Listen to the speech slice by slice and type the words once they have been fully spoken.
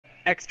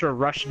extra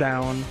rush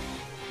down.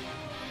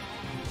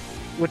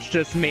 Which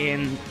just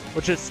meant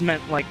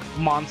like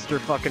monster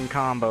fucking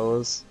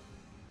combos.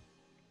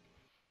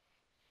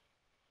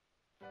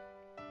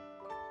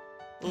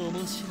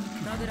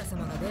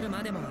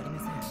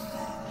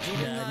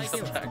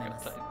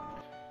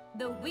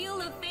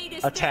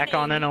 Attack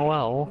on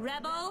NOL.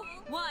 Rebel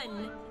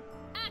 1,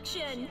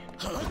 action.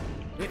 Oh,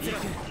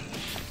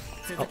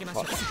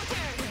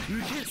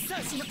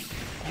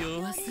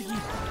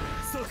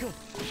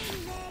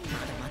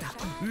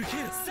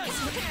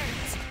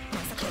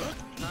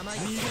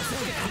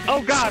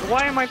 oh god,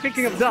 why am I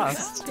thinking of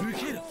dust?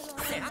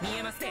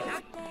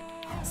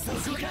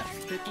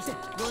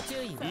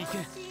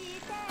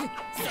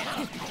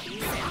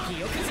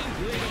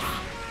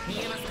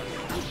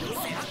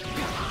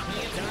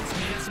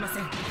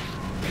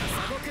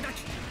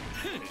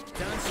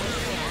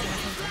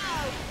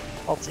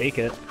 I'll take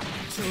it.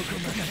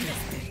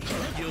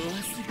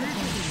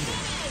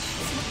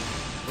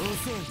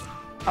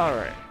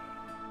 Alright.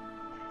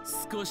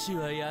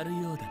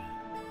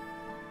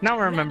 Now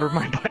I remember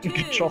my button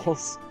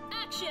controls.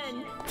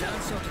 Action.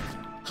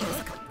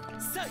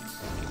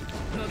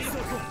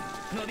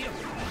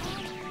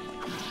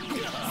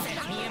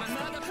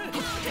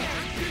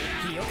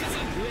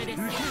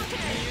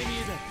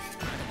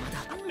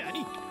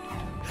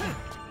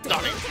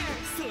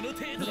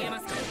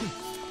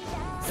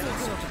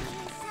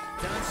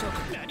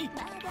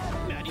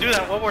 Do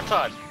that one more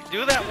time.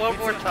 Do that one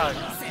more time.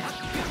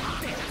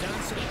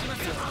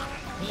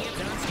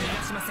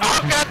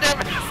 Oh god damn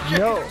it!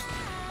 No.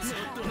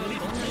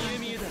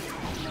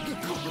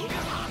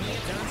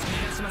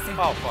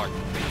 Oh fuck.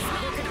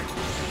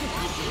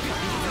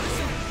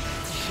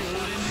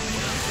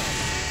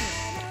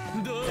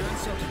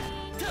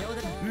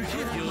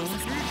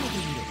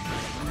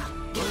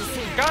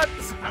 God!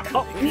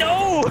 Oh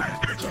no!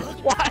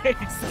 Why?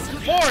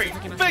 Mori,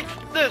 fix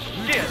this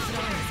shit!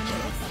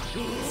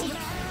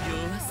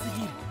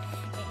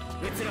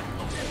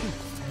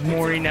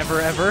 Mori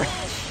never ever.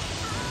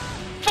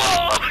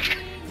 Fuck!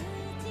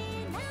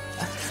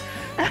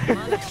 Rebel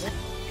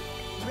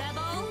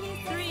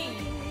 3,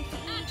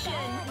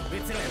 action.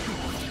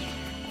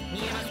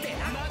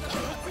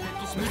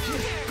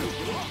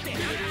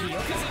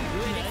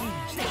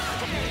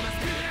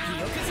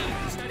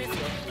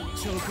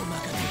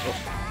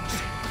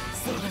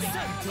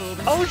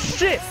 Oh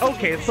shit!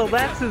 Okay, so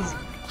that's his.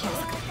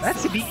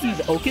 That's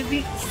Hibiki's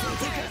Okazi?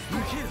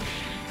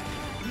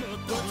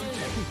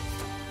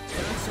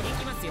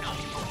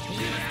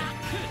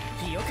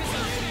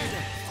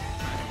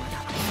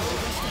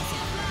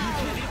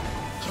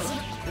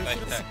 Right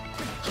there.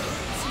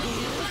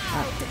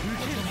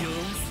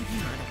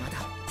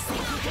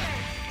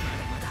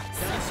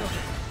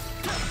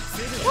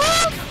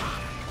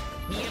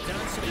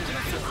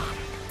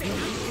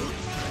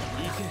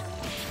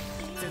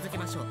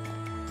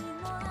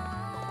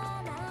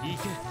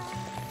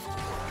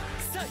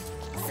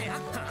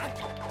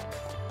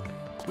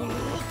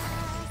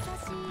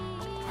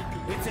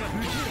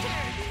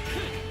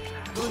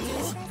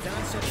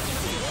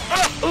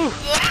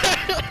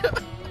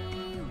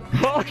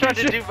 I'm trying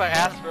to do my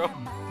Astro.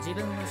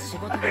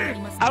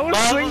 I was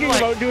thinking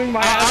about doing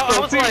my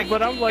Astro too, like,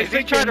 but I'm like, is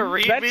he trying to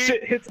read that me?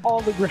 shit hits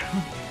all the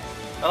ground.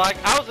 Like,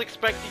 I was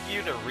expecting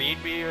you to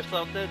read me or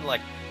something.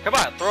 Like, come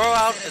on, throw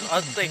out an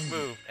unsafe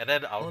move, and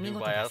then I'll do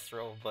my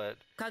Astro, but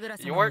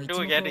you weren't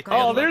doing anything.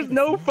 Oh, there's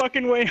no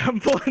fucking way I'm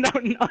pulling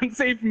out an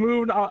unsafe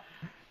move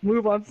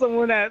on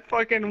someone at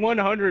fucking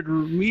 100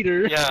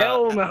 meters. Yeah.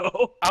 Hell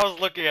no. I was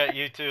looking at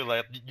you too,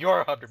 like, you're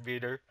 100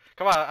 meter.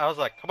 Come on, I was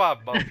like, come on,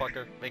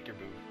 motherfucker, make your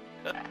move.